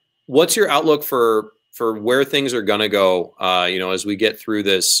know, what's your outlook for where things are going to go, you know, as we get through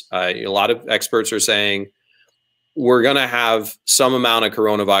this. A lot of experts are saying we're going to have some amount of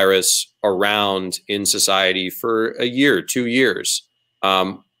coronavirus around in society for a year, 2 years.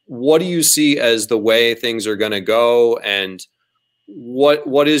 What do you see as the way things are going to go, and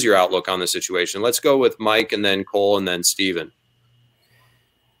what is your outlook on the situation? Let's go with Mike, and then Cole, and then Steven.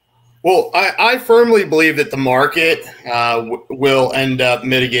 Well, I firmly believe that the market will end up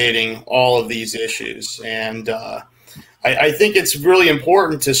mitigating all of these issues, and I think it's really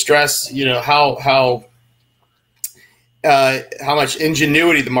important to stress, you know, how much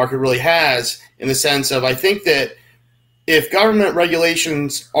ingenuity the market really has, in the sense of, I think that if government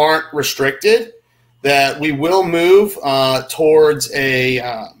regulations aren't restricted, that we will move towards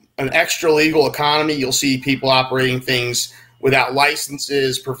an extra legal economy. You'll see people operating things without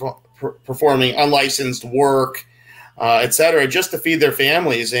licenses, performing unlicensed work, et cetera, just to feed their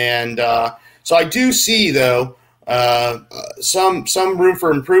families. And so I do see, though, some room for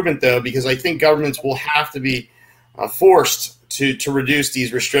improvement, though, because I think governments will have to be forced to reduce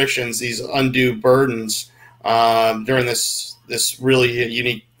these restrictions, these undue burdens during this really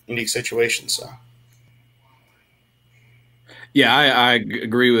unique situation. So. Yeah, I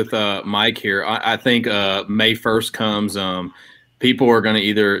agree with Mike here. I think May 1st comes. People are going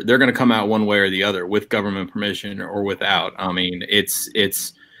to they're going to come out one way or the other, with government permission or without. I mean,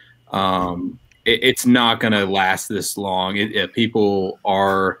 it's not going to last this long. People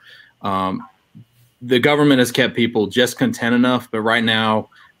are, the government has kept people just content enough, but right now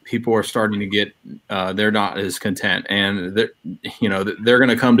people are starting to get, they're not as content, and they're going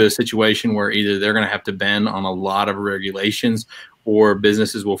to come to a situation where either they're going to have to bend on a lot of regulations, or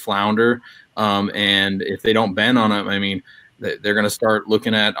businesses will flounder. And if they don't bend on them, I mean, they're going to start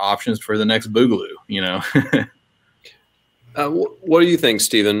looking at options for the next boogaloo, you know. What do you think,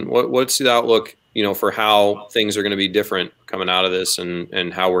 Steven? What's the outlook, you know, for how things are going to be different coming out of this,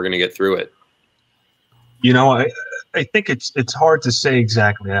 and how we're going to get through it? You know, I think it's hard to say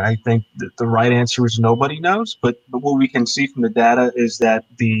exactly. I think that the right answer is nobody knows, but what we can see from the data is that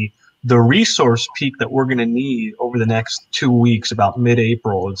the resource peak that we're going to need over the next 2 weeks, about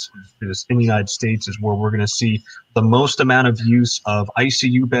mid-April, is in the United States, is where we're going to see the most amount of use of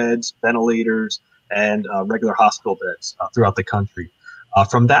ICU beds, ventilators, and regular hospital beds throughout the country.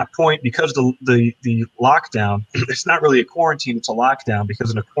 From that point, because the lockdown, it's not really a quarantine, it's a lockdown,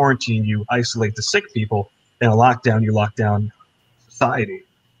 because in a quarantine you isolate the sick people, in a lockdown you lock down society.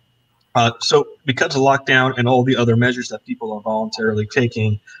 So because of lockdown and all the other measures that people are voluntarily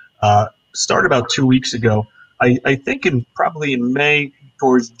taking, started about 2 weeks ago, I think probably in May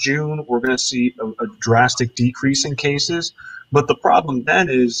towards June, we're going to see a drastic decrease in cases. But the problem then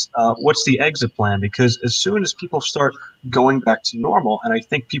is, what's the exit plan? Because as soon as people start going back to normal, and I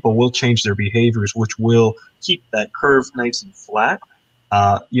think people will change their behaviors, which will keep that curve nice and flat,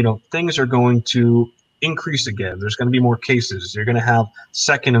 you know, things are going to increase again. There's going to be more cases. You're going to have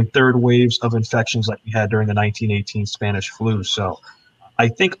second and third waves of infections like we had during the 1918 Spanish flu. So I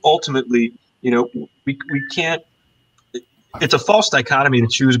think ultimately, you know, we can't, it's a false dichotomy to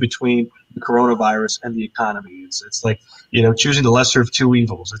choose between the coronavirus and the economy. It's like, you know, choosing the lesser of two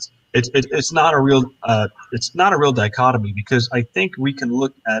evils. It's not a real dichotomy, because I think we can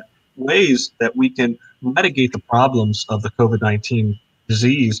look at ways that we can mitigate the problems of the COVID-19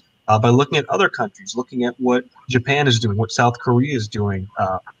 disease by looking at other countries, looking at what Japan is doing, what South Korea is doing,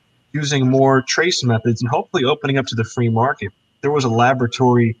 using more trace methods, and hopefully opening up to the free market. There was a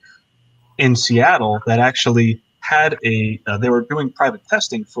laboratory in Seattle that actually had they were doing private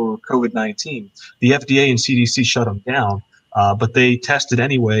testing for COVID-19. The FDA and CDC shut them down, but they tested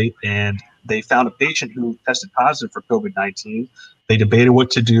anyway, and they found a patient who tested positive for COVID-19. They debated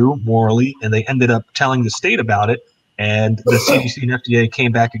what to do morally, and they ended up telling the state about it. And the CDC and FDA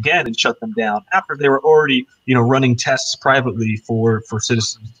came back again and shut them down after they were already, running tests privately for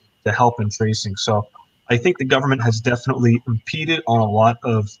citizens to help in tracing. So I think the government has definitely impeded on a lot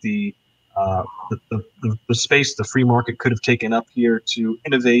of the space the free market could have taken up here to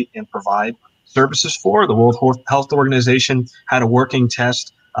innovate and provide services for. The World Health Organization had a working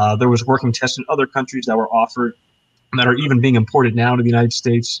test. There was working tests in other countries that were offered that are even being imported now to the United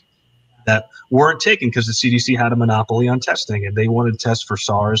States that weren't taken because the CDC had a monopoly on testing, and they wanted to test for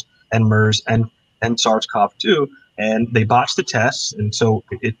SARS and MERS and SARS-CoV-2, and they botched the tests, and so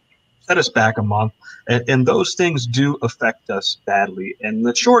it set us back a month. And those things do affect us badly. And in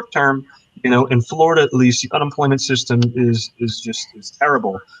the short term, in Florida at least, the unemployment system is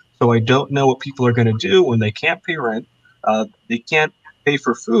terrible. So I don't know what people are going to do when they can't pay rent, they can't pay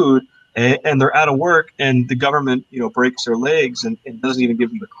for food, and they're out of work, and the government, breaks their legs and doesn't even give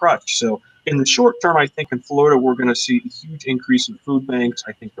them the crutch. So in the short term, I think in Florida, we're going to see a huge increase in food banks.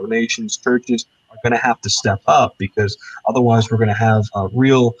 I think donations, churches are going to have to step up, because otherwise we're going to have a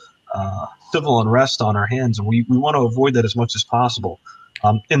real civil unrest on our hands. And we want to avoid that as much as possible.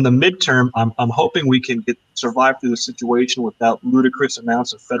 In the midterm, I'm hoping we can survive through the situation without ludicrous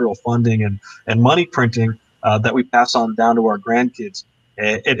amounts of federal funding and money printing that we pass on down to our grandkids.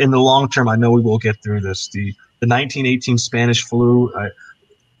 And in the long term, I know we will get through this. The 1918 Spanish flu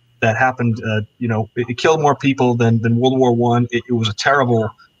that happened, it killed more people than World War I. It was a terrible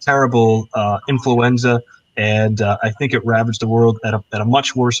influenza, and I think it ravaged the world at a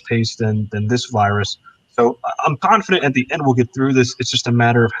much worse pace than this virus. So I'm confident at the end we'll get through this. It's just a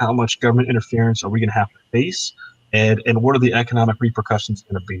matter of how much government interference are we going to have to face, and what are the economic repercussions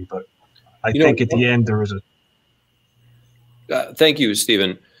going to be. But I think at the end there is a thank you,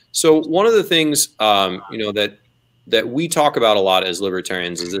 Stephen. So one of the things, that we talk about a lot as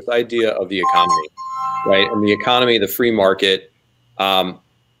libertarians is this idea of the economy, right? And the economy, the free market,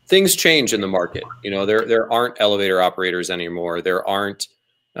 things change in the market. There aren't elevator operators anymore. There aren't,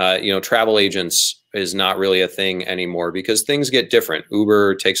 travel agents is not really a thing anymore because things get different.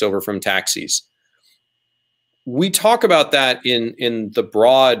 Uber takes over from taxis. We talk about that in the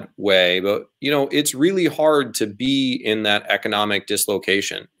broad way, but it's really hard to be in that economic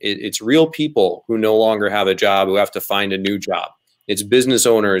dislocation. It's real people who no longer have a job, who have to find a new job. It's business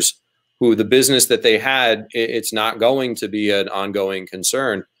owners who the business that they had, it's not going to be an ongoing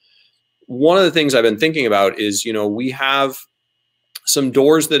concern. One of the things I've been thinking about is, we have some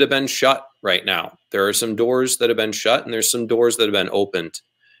doors that have been shut right now. There are some doors that have been shut, and there's some doors that have been opened.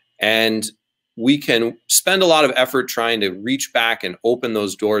 And we can spend a lot of effort trying to reach back and open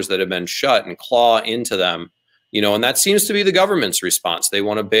those doors that have been shut and claw into them, and that seems to be the government's response. They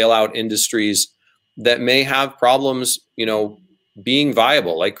want to bail out industries that may have problems, being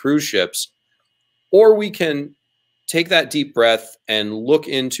viable, like cruise ships. Or we can take that deep breath and look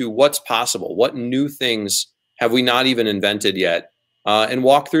into what's possible. What new things have we not even invented yet? And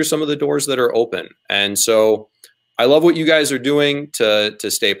walk through some of the doors that are open. And so I love what you guys are doing to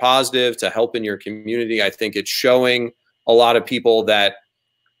stay positive, to help in your community. I think it's showing a lot of people that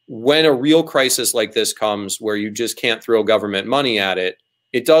when a real crisis like this comes, where you just can't throw government money at it,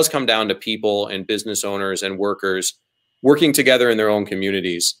 it does come down to people and business owners and workers working together in their own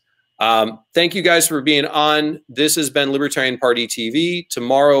communities. Thank you guys for being on. This has been Libertarian Party TV.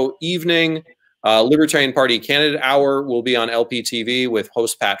 Tomorrow evening, Libertarian Party Candidate Hour will be on LPTV with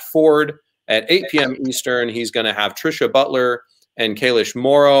host Pat Ford. At 8 p.m. Eastern, he's going to have Trisha Butler and Kalish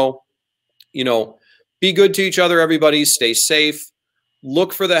Morrow. Be good to each other, everybody. Stay safe.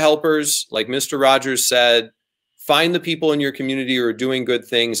 Look for the helpers, like Mr. Rogers said. Find the people in your community who are doing good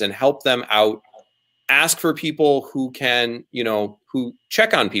things and help them out. Ask for people who can, who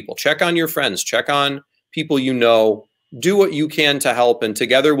check on people. Check on your friends. Check on people Do what you can to help, and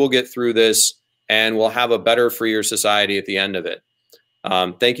together we'll get through this, and we'll have a better, freer society at the end of it.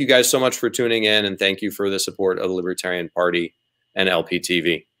 Thank you guys so much for tuning in, and thank you for the support of the Libertarian Party and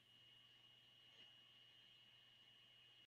LPTV.